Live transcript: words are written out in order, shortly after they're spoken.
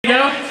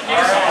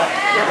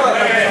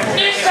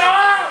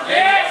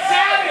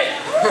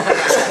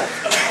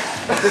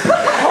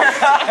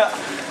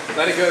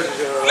Let it go,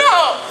 Joe.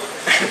 No! All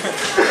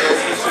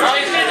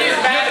he's gonna do is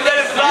back and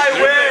let it fly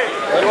away.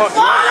 You want to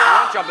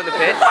jump in the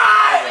pit?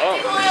 Oh.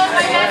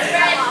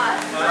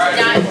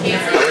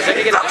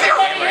 Somebody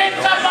hit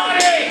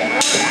somebody!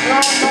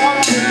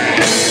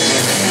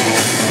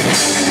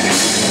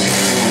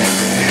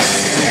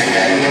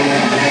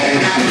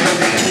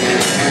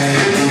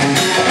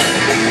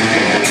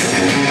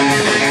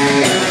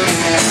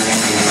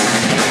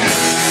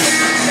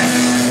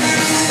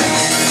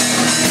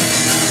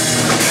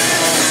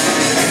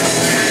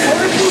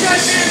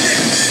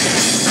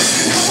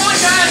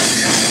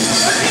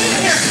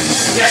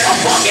 Get a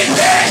fucking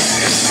bitch!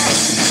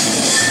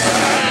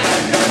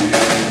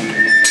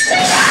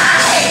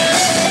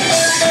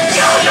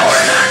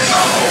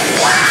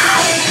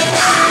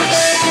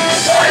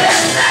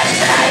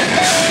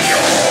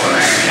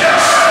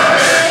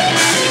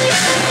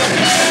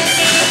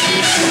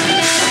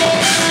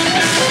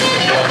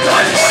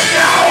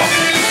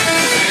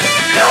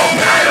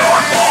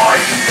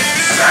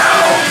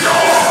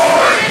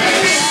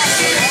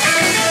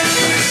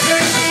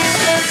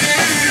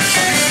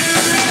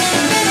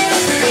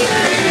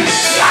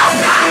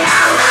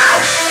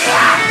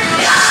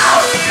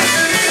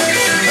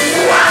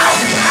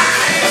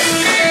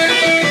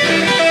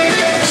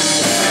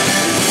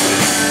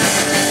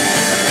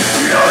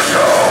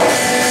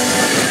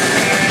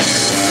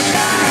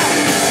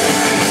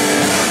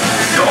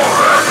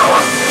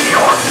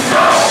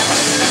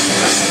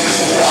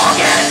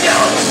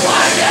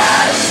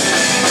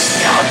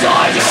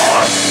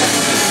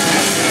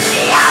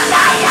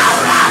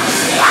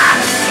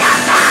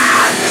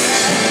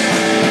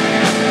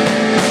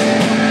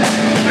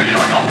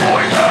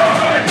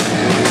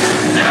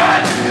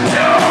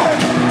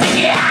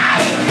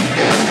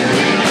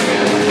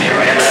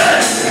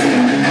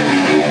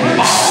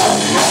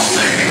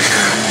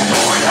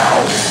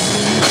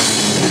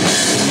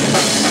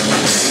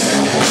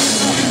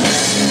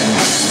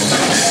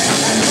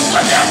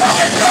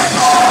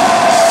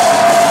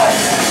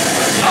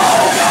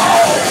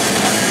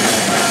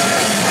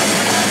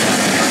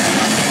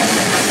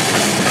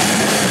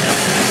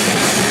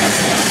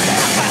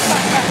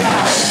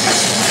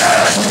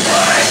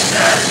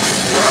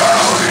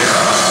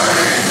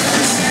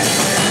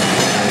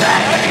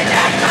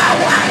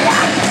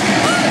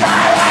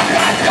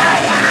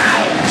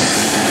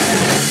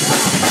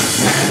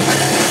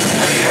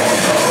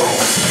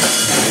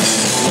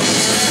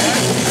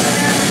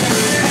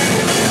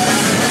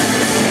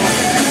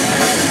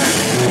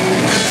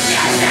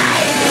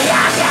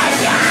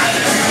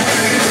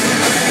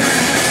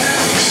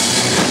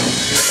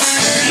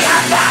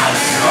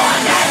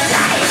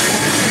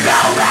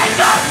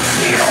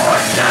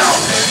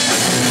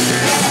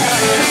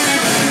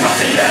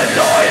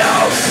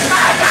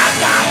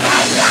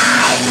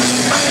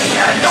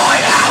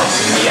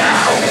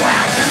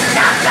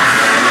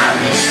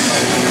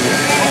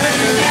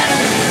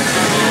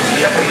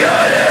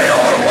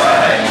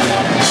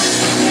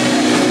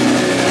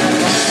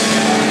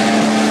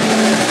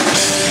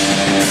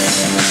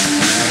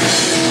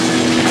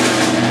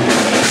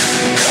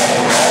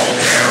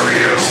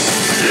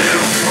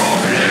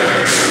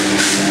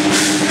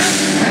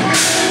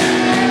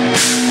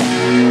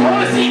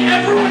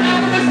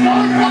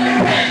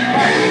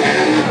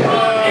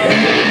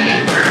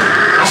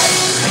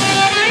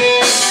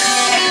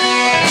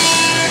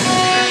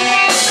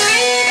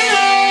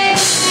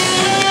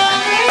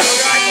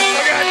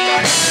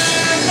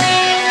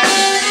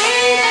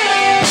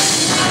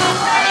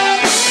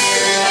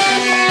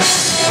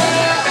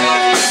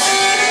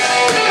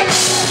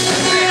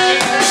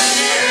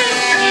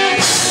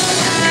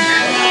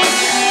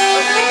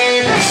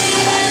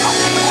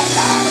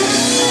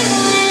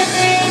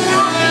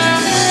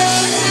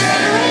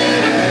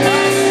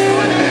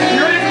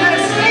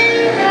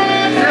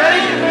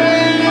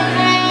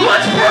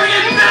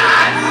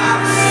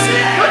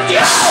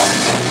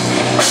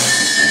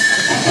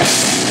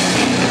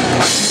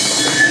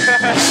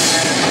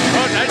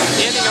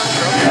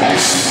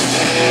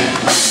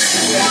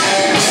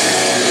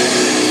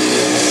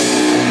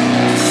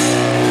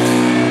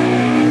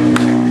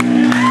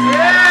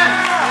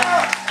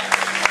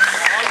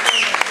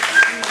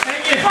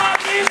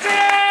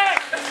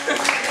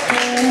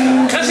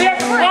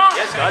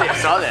 I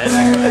saw that.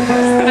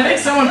 I think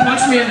someone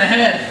punched me in the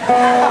head.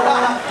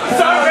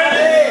 Sorry!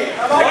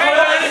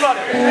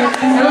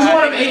 It was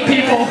one of 8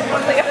 people.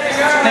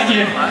 Thank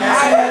you.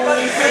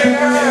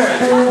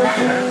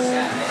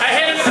 I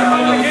hit him with a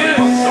public good.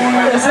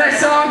 This next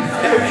song.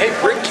 Hey,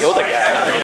 Brick killed a guy.